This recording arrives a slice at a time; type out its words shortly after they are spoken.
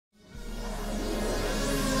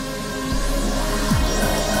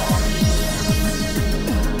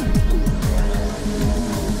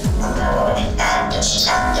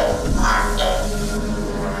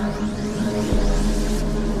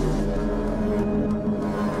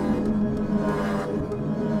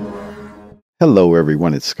Hello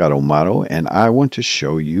everyone, it's Scott O'Mato, and I want to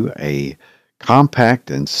show you a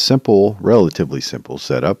compact and simple, relatively simple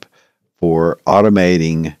setup for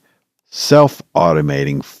automating,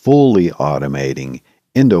 self-automating, fully automating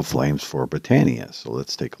Endoflames for Botania. So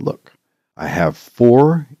let's take a look. I have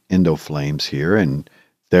 4 Endoflames here, and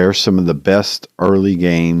they're some of the best early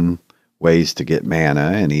game ways to get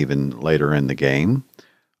mana and even later in the game.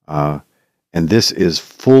 And this is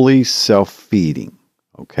fully self-feeding.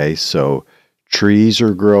 Okay, so trees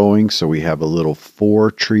are growing, so we have a little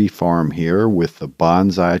 4-tree farm here with the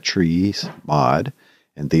Bonsai Trees mod,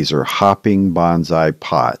 and these are hopping bonsai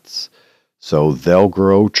pots. So they'll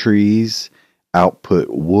grow trees, output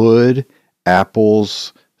wood,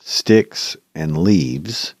 apples, sticks, and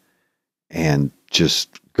leaves, and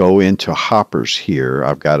just go into hoppers here.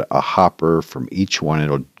 I've got a hopper from each one.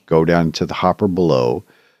 It'll go down to the hopper below.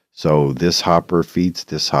 So this hopper feeds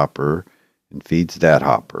this hopper and feeds that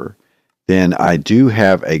hopper. Then I do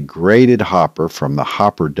have a graded hopper from the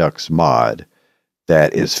Hopper Ducts mod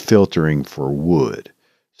that is filtering for wood.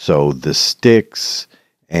 So the sticks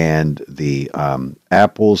and the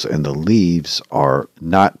apples and the leaves are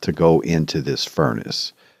not to go into this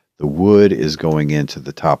furnace. The wood is going into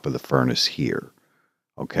the top of the furnace here.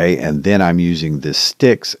 Okay, and then I'm using the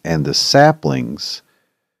sticks and the saplings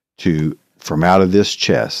from out of this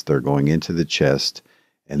chest. They're going into the chest.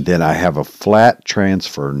 And then I have a flat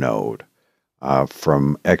transfer node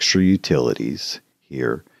from extra utilities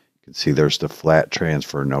here. You can see there's the flat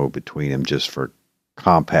transfer node between them just for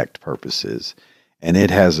compact purposes. And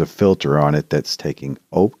it has a filter on it that's taking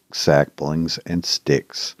oak saplings and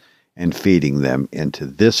sticks and feeding them into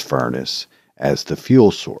this furnace as the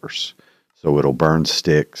fuel source. So it'll burn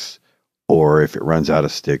sticks, or if it runs out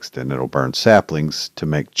of sticks, then it'll burn saplings to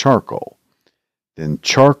make charcoal. Then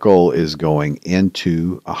charcoal is going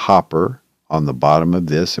into a hopper on the bottom of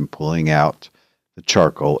this and pulling out the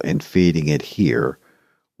charcoal and feeding it here,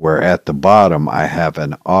 where at the bottom I have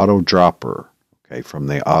an auto dropper, okay, from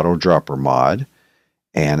the auto dropper mod,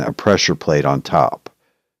 and a pressure plate on top.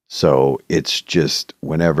 So it's just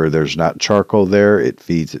whenever there's not charcoal there, it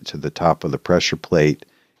feeds it to the top of the pressure plate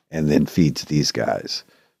and then feeds these guys.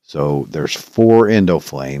 So there's 4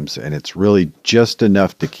 Endoflames, and it's really just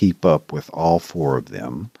enough to keep up with all 4 of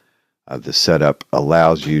them. The setup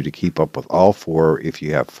allows you to keep up with all 4 if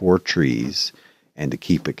you have 4 trees, and to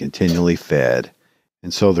keep it continually fed.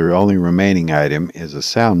 And so the only remaining item is a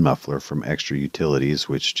sound muffler from extra utilities,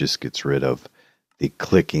 which just gets rid of the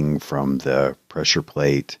clicking from the pressure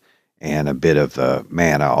plate and a bit of the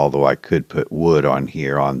mana, although I could put wood on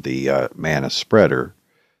here on the mana spreader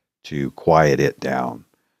to quiet it down.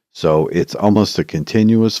 So it's almost a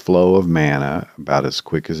continuous flow of mana, about as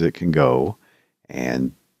quick as it can go.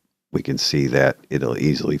 And we can see that it'll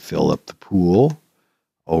easily fill up the pool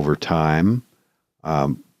over time.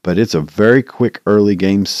 But it's a very quick early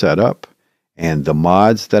game setup. And the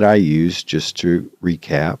mods that I use, just to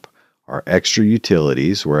recap, are extra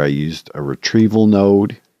utilities, where I used a retrieval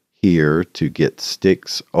node here to get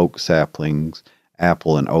sticks, oak saplings,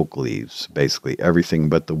 apple and oak leaves, basically everything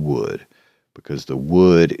but the wood, because the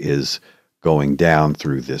wood is going down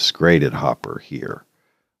through this graded hopper here.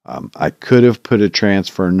 I could have put a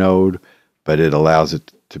transfer node, but it allows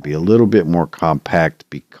it to be a little bit more compact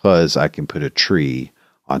because I can put a tree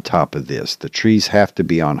on top of this. The trees have to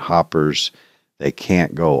be on hoppers. They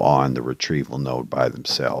can't go on the retrieval node by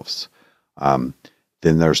themselves. Then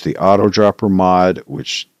there's the auto dropper mod,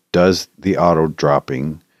 which does the auto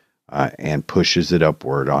dropping and pushes it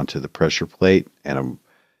upward onto the pressure plate. And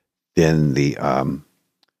then the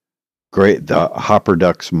Hopper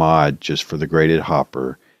Ducts mod, just for the graded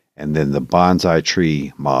hopper, and then the Bonsai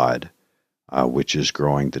Tree mod, which is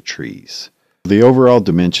growing the trees. The overall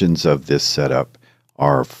dimensions of this setup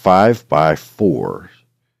are 5 by 4.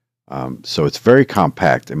 So it's very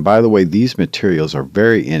compact. And by the way, these materials are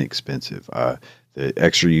very inexpensive. The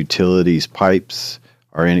extra utilities pipes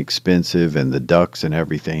are inexpensive, and the ducts and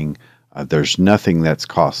everything. There's nothing that's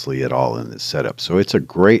costly at all in this setup. So it's a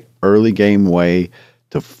great early game way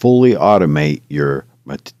to fully automate your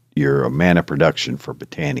mana production for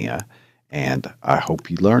Botania. And I hope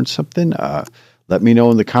you learned something. Let me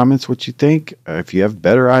know in the comments what you think. If you have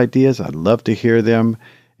better ideas, I'd love to hear them.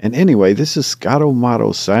 And anyway, this is Scott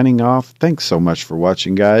O'Mato signing off. Thanks so much for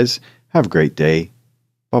watching, guys. Have a great day.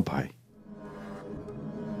 Bye-bye.